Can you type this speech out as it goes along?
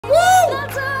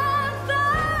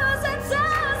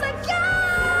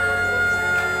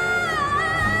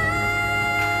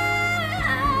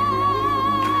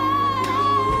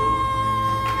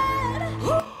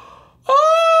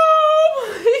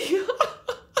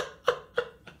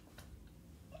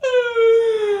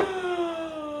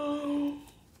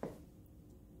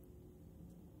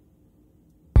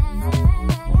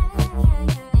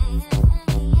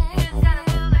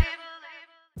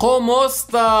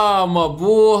Kumusta?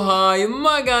 Mabuhay!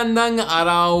 Magandang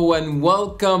araw and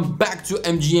welcome back to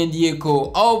MGNDA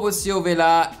ko.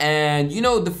 Vela, and you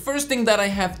know, the first thing that I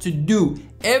have to do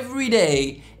every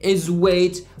day is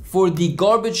wait for the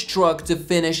garbage truck to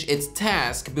finish its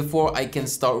task before I can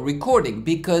start recording,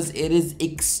 because it is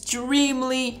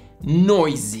extremely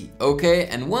noisy, okay?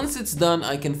 And once it's done,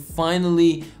 I can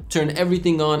finally turn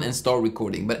everything on and start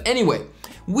recording. But anyway,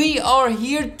 we are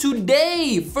here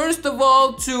today, first of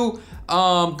all, to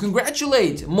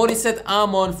congratulate Morissette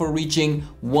Amon for reaching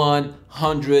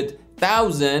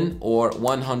 100,000 or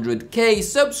 100K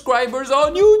subscribers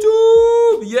on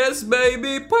YouTube. Yes,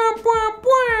 baby.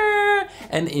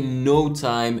 And in no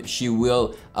time, she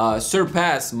will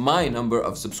surpass my number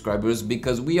of subscribers,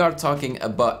 because we are talking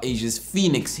about Asia's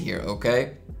Phoenix here,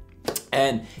 okay?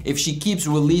 And if she keeps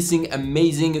releasing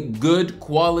amazing, good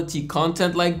quality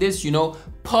content like this, you know,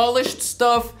 polished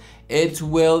stuff, it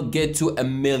will get to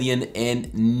 1 million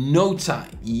in no time.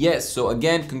 Yes, so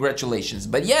again, congratulations.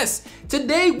 But yes,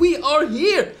 today we are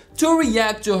here to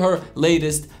react to her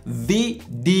latest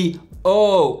video.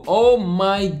 Oh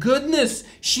my goodness,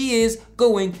 she is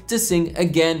going to sing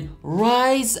again,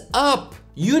 Rise Up.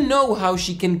 You know how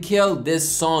she can kill this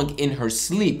song in her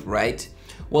sleep, right?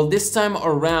 Well, this time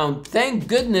around, thank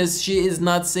goodness she is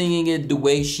not singing it the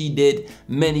way she did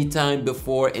many times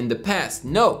before in the past.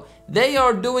 No, they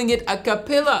are doing it a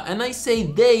cappella, and I say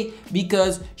they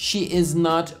because she is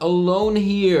not alone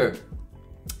here.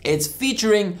 It's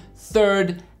featuring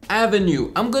Third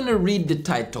Avenue. I'm gonna read the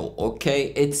title, okay?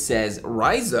 It says,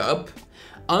 Rise Up,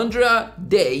 Andra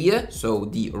Day, so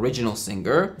the original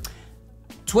singer,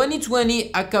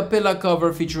 2020 acapella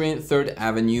cover featuring Third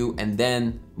Avenue, and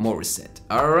then Morissette.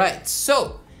 All right,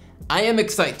 so I am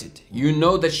excited. You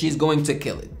know that she's going to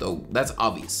kill it, though. That's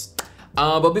obvious.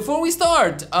 But before we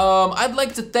start, I'd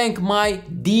like to thank my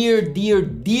dear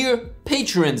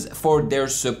patrons for their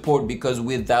support, because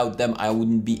without them, I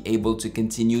wouldn't be able to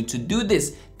continue to do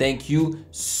this. Thank you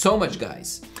so much,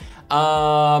 guys.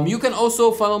 You can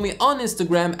also follow me on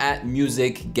Instagram at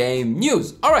Music Game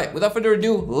News. All right, without further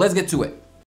ado, let's get to it.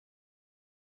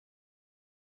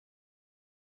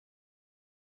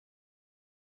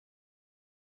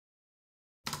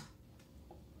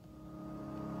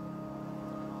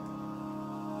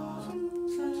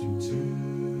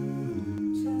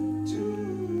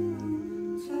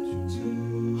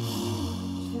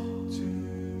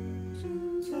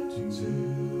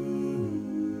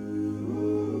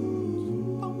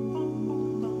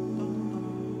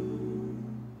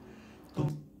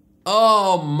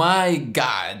 Oh my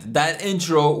god, that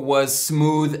intro was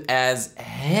smooth as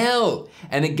hell.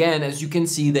 And again, as you can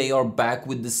see, they are back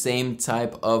with the same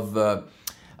type of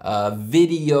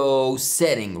video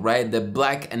setting, right? The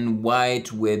black and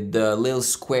white with the little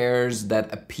squares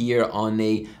that appear on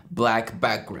a black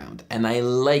background. And I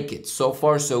like it. So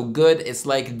far, so good. It's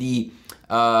like the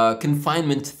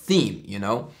confinement theme, you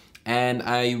know? And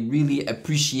I really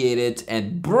appreciate it.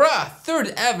 And bruh, Third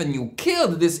Avenue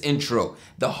killed this intro.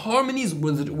 The harmonies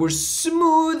were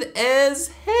smooth as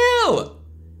hell.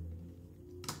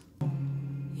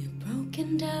 You're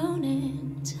broken down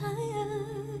and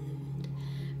tired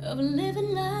of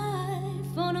living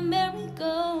life on a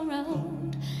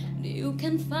merry-go-round. You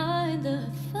can find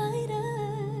the fighter,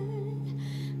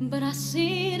 but I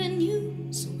see it in you,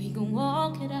 so we can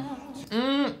walk it out.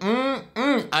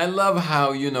 I love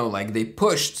how, you know, like they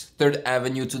pushed Third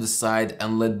Avenue to the side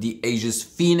and let the Asia's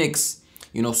Phoenix,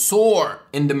 you know, soar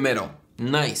in the middle.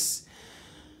 Nice.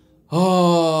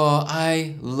 Oh,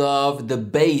 I love the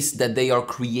bass that they are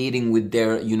creating with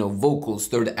their, you know, vocals.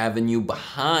 Third Avenue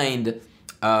behind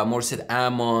Morissette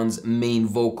Amon's main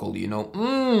vocal, you know.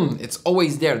 It's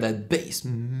always there, that bass.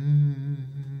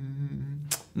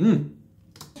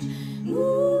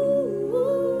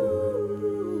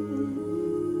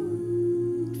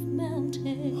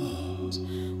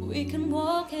 We can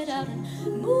walk it out and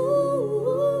move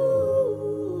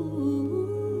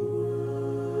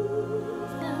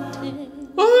mountains.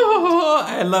 Oh,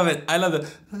 I love it. I love it.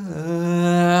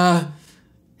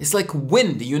 It's like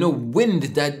wind, you know, wind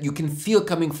that you can feel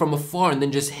coming from afar and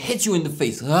then just hit you in the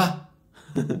face. And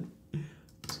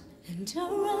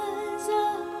I'll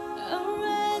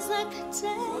rise like a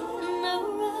tan,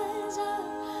 I'll rise up,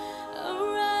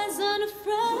 I'll rise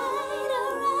unafraid,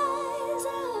 I'll rise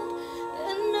up,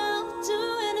 and I'll do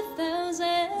it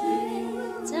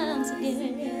 1,000 times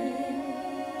again.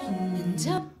 And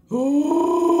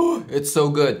Oh, it's so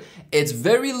good. It's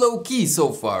very low-key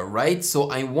so far, right? So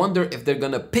I wonder if they're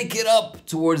gonna pick it up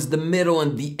towards the middle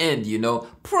and the end, you know?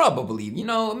 Probably, you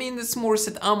know, I mean, this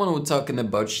Morissette Amon we're talking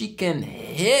about, she can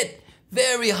hit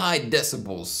very high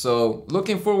decibels. So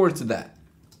looking forward to that.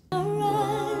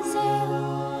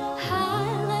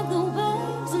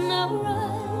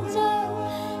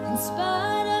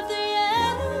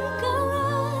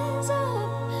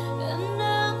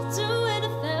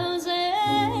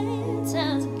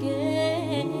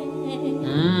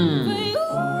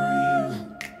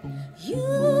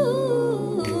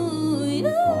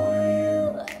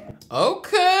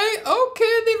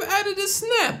 Okay, they've added a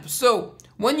snap. So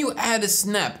when you add a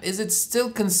snap, is it still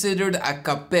considered a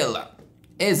cappella?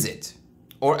 Is it?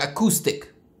 Or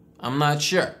acoustic? I'm not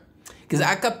sure. Because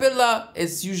a cappella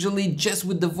is usually just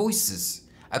with the voices.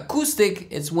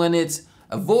 Acoustic is when it's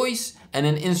a voice and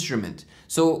an instrument.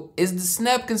 So is the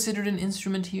snap considered an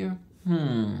instrument here?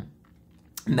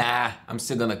 Nah, I'm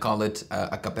still gonna call it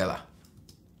a cappella.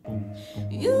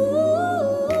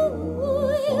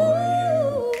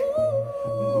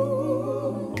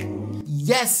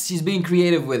 Yes, she's being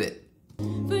creative with it.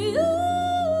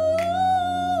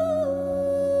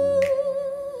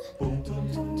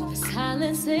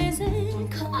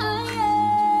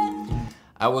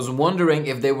 I was wondering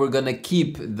if they were gonna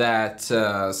keep that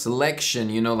selection,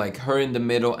 you know, like her in the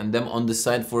middle and them on the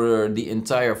side for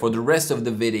the rest of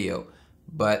the video.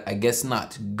 But I guess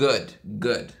not. Good,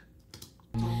 good.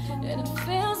 And it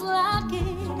feels like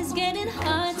it's getting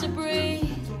hard to breathe.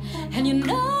 And you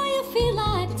know you feel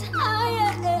like tired.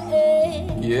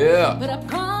 Yeah. But I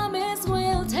promise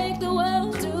we'll take the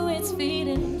world to its feet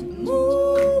and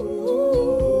move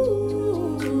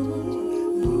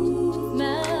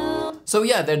now. So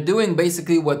yeah, they're doing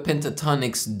basically what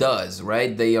pentatonics does,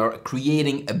 right? They are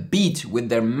creating a beat with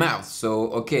their mouth.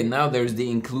 So okay, now there's the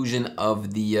inclusion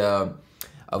of the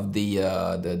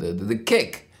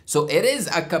kick. So it is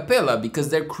a cappella because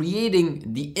they're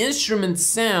creating the instrument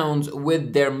sounds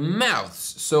with their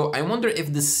mouths. So I wonder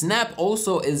if the snap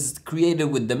also is created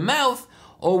with the mouth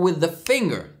or with the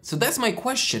finger. So that's my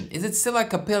question. Is it still a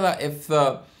cappella if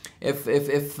the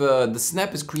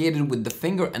snap is created with the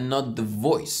finger and not the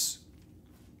voice?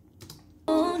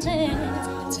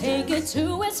 Take it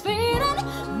to its feet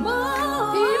and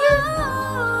move.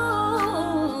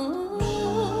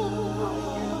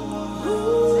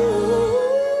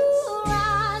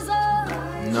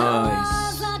 Nice.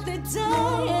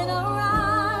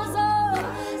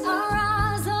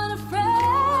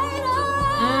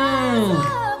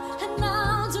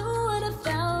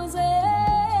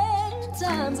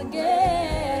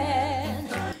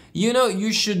 You know,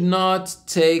 you should not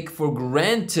take for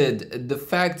granted the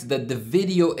fact that the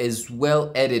video is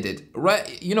well edited,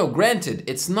 right? You know, granted,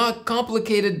 it's not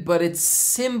complicated, but it's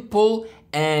simple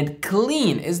and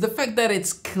clean. It's the fact that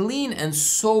it's clean and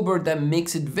sober that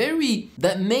makes it very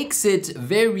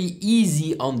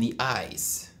easy on the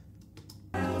eyes.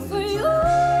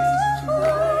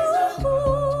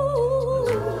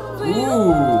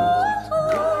 Ooh.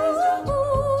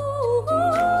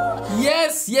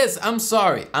 Yes, I'm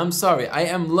sorry. I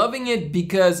am loving it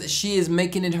because she is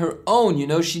making it her own, you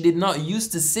know. She did not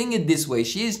used to sing it this way.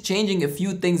 She is changing a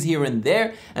few things here and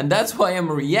there, and that's why I'm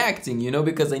reacting, you know,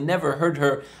 because I never heard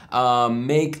her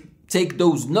take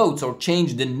those notes or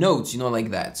change the notes, you know,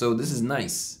 like that. So this is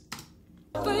nice.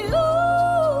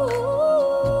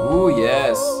 Oh,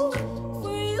 yes.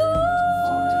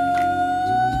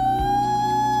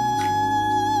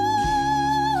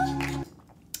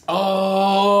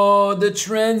 Oh, the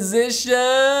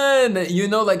transition! You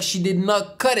know, like she did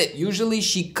not cut it. Usually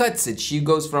she cuts it. She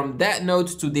goes from that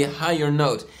note to the higher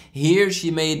note. Here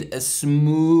she made a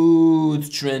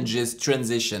smooth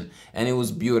transition and it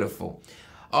was beautiful.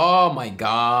 Oh my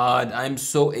God, I'm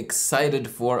so excited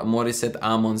for Morissette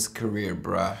Amon's career,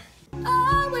 bruh.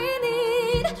 All we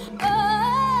need is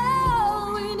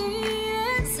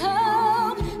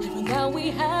hope. And without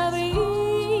we have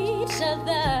each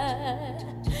other.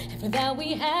 That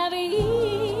we have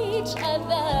each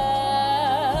other.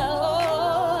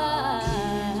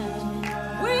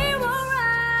 We will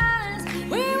rise,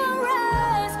 we will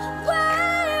rise, we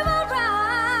will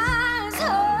rise.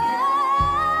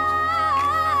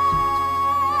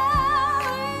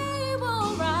 We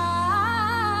will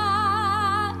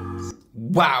rise.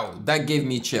 Wow, that gave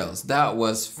me chills. That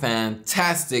was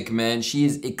fantastic, man. She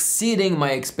is exceeding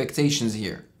my expectations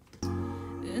here.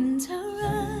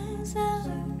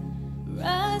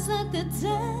 Rise like the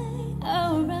day,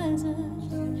 I'll rise up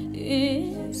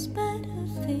in spite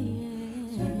of the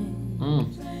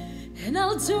end. And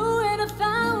I'll do it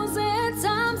 1,000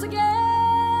 times again.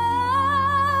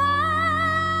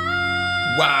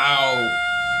 Wow.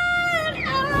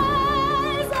 I'll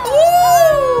rise up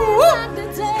like the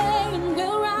day and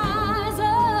we'll rise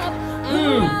up.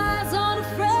 I'll rise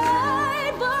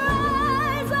unafraid, but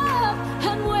rise up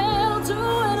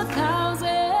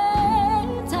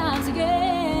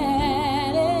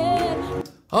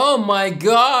Oh my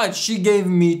God, she gave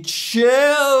me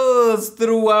chills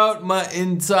throughout my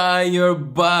entire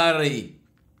body.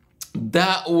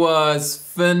 That was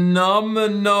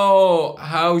phenomenal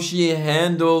how she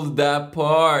handled that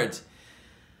part.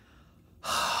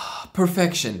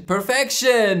 Perfection,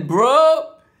 perfection,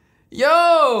 bro.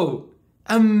 Yo,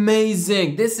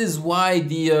 amazing. This is why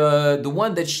the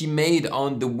one that she made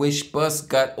on the Wish bus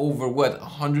got over what,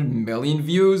 100 million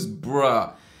views,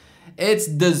 bruh. It's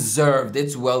deserved,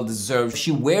 it's well deserved.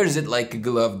 She wears it like a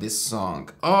glove, this song.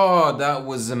 Oh, that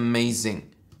was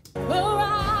amazing. We'll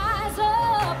rise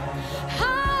up,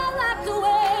 high like the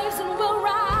waves, and we'll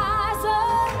rise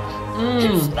up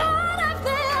in spite of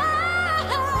the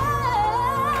odds.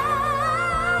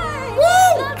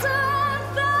 Woo! That's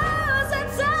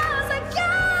 1,000 times again.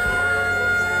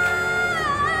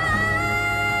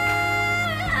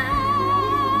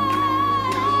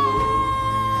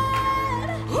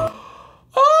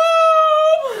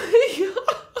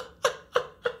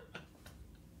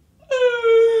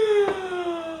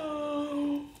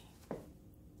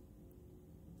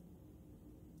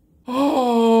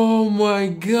 Oh my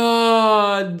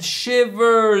God,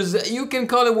 shivers. You can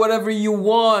call it whatever you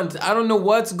want. I don't know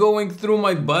what's going through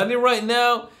my body right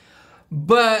now,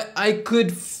 but I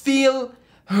could feel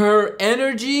her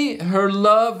energy, her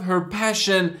love, her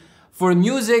passion for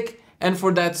music and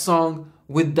for that song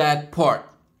with that part.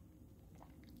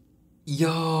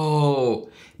 Yo,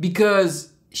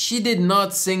 because she did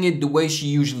not sing it the way she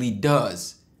usually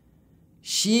does.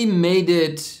 She made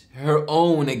it her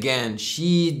own again.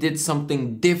 She did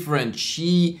something different.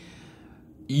 She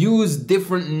used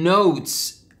different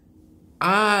notes.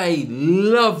 I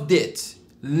loved it.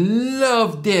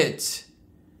 Loved it.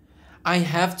 I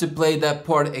have to play that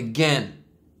part again.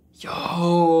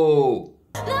 Yo.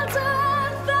 That's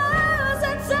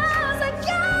 1,000 times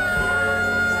again.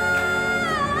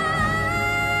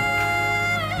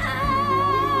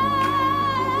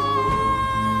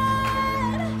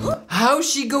 How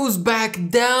she goes back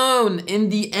down in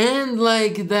the end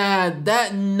like that.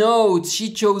 That note,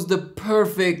 she chose the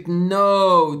perfect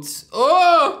note.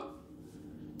 Oh!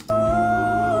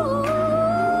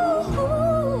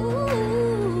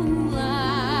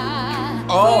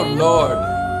 Oh Lord.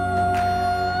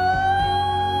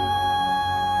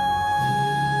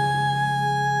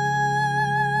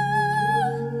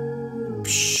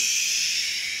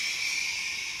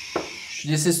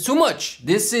 This is too much.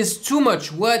 This is too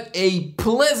much. What a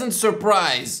pleasant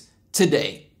surprise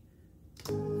today.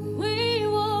 We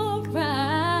will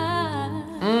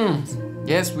rise.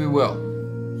 Yes, we will.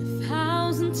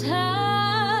 1,000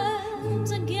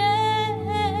 times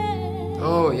again.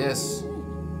 Oh, yes.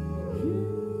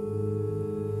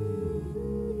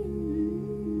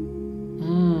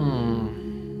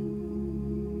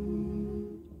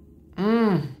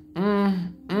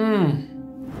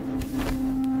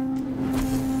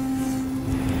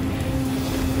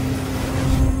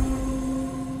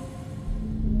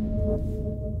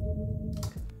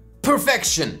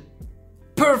 Perfection!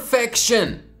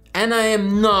 Perfection! And I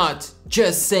am not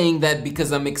just saying that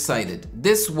because I'm excited.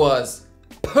 This was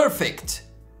perfect.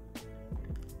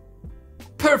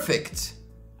 Perfect.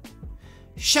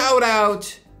 Shout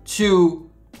out to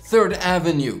Third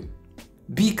Avenue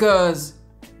because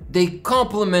they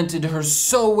complimented her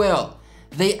so well.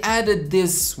 They added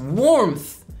this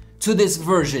warmth to this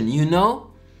version, you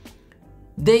know?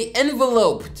 They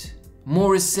enveloped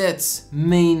Morissette's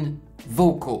main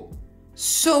vocal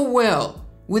so well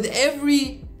with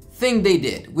everything they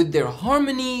did, with their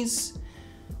harmonies,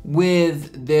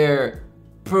 with their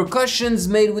percussions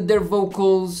made with their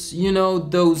vocals, you know,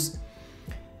 those.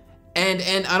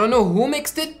 And I don't know who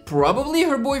mixed it, probably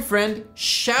her boyfriend.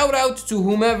 Shout out to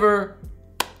whomever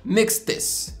mixed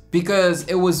this because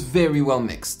it was very well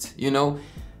mixed, you know.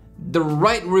 The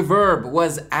right reverb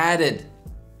was added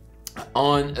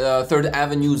on Third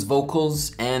Avenue's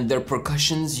vocals and their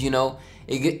percussions, you know.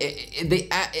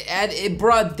 It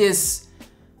brought this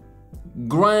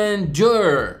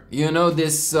grandeur, you know,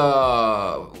 this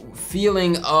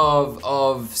feeling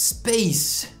of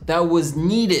space that was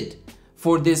needed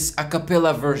for this a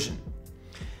cappella version.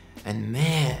 And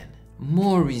man,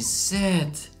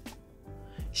 Morissette,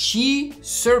 she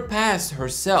surpassed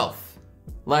herself.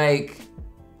 Like,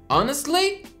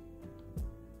 honestly,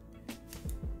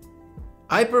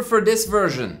 I prefer this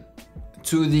version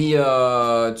to the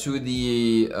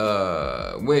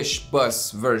Wish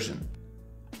bus version.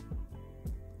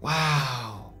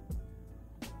 Wow.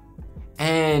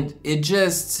 And it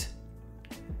just,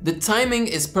 the timing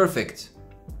is perfect.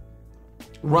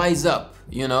 Rise up,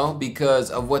 you know, because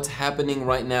of what's happening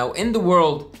right now in the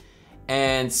world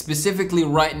And specifically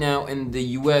right now in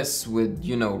the US with,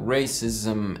 you know,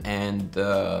 racism and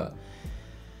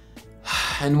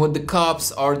what the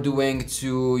cops are doing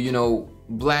to, you know,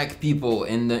 black people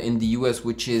in the US,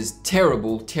 which is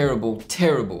terrible, terrible,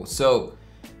 terrible. So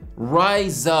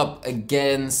rise up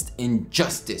against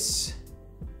injustice.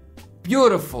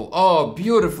 Beautiful. Oh,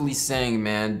 beautifully sang,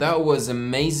 man. That was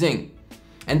amazing.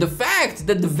 And the fact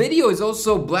that the video is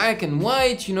also black and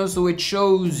white, you know, so it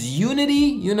shows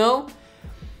unity, you know.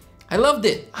 I loved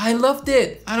it. I loved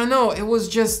it. I don't know. It was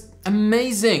just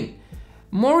amazing.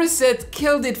 Morissette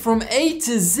killed it from A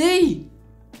to Z.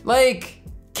 Like,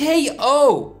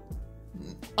 KO.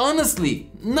 Honestly,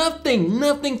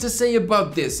 nothing to say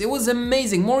about this. It was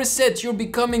amazing. Morissette, you're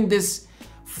becoming this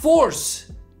force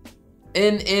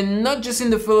in not just in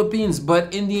the Philippines,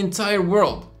 but in the entire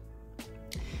world.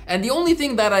 And the only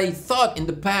thing that I thought in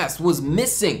the past was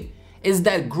missing is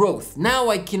that growth. Now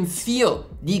I can feel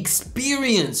the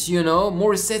experience, you know,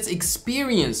 Morissette's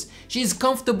experience. She's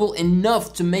comfortable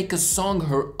enough to make a song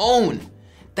her own.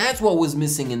 That's what was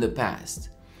missing in the past.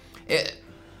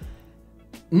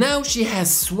 Now she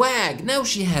has swag, now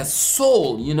she has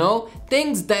soul, you know,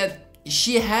 things that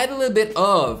she had a little bit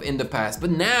of in the past,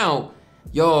 but now,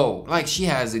 yo, like she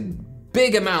has a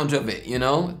big amount of it, you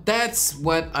know. That's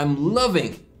what I'm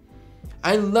loving.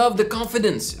 I love the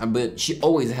confidence, but she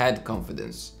always had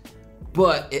confidence,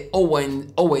 but it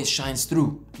always shines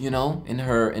through, you know, in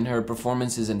her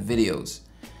performances and videos.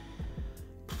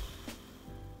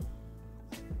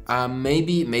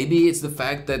 Maybe it's the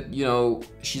fact that, you know,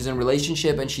 she's in a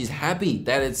relationship and she's happy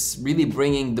that it's really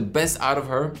bringing the best out of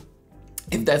her.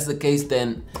 If that's the case,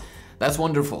 then that's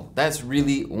wonderful. That's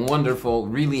really wonderful.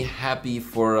 Really happy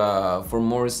for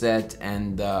Morissette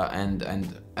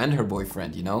and her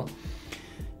boyfriend, you know.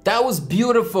 That was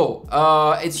beautiful.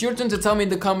 It's your turn to tell me in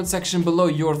the comment section below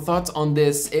your thoughts on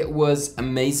this. It was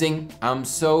amazing. I'm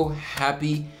so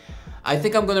happy. I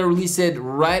think I'm gonna release it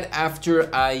right after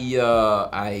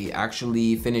I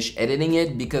actually finish editing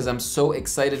it, because I'm so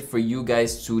excited for you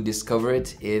guys to discover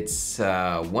it. It's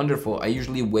wonderful. I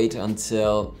usually wait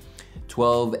until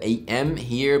 12 a.m.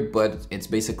 here, but it's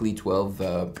basically 12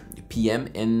 p.m.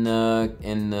 in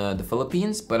the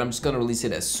Philippines. But I'm just gonna release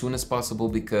it as soon as possible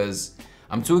because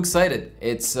I'm too excited.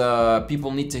 It's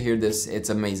people need to hear this. It's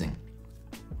amazing.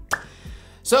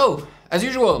 So, as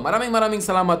usual, maraming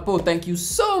salamat po. Thank you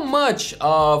so much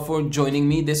for joining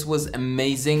me. This was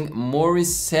amazing.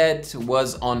 Morissette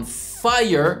was on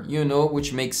fire, you know,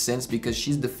 which makes sense because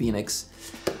she's the Phoenix.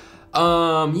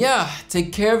 Yeah,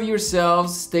 take care of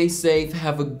yourselves, stay safe,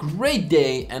 have a great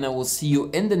day, and I will see you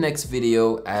in the next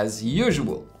video as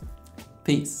usual.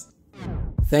 Peace.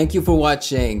 Thank you for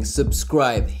watching.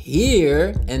 Subscribe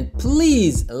here and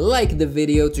please like the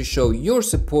video to show your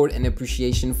support and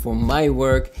appreciation for my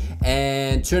work,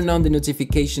 and turn on the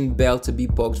notification bell to be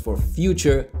poked for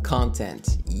future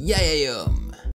content. Yeah.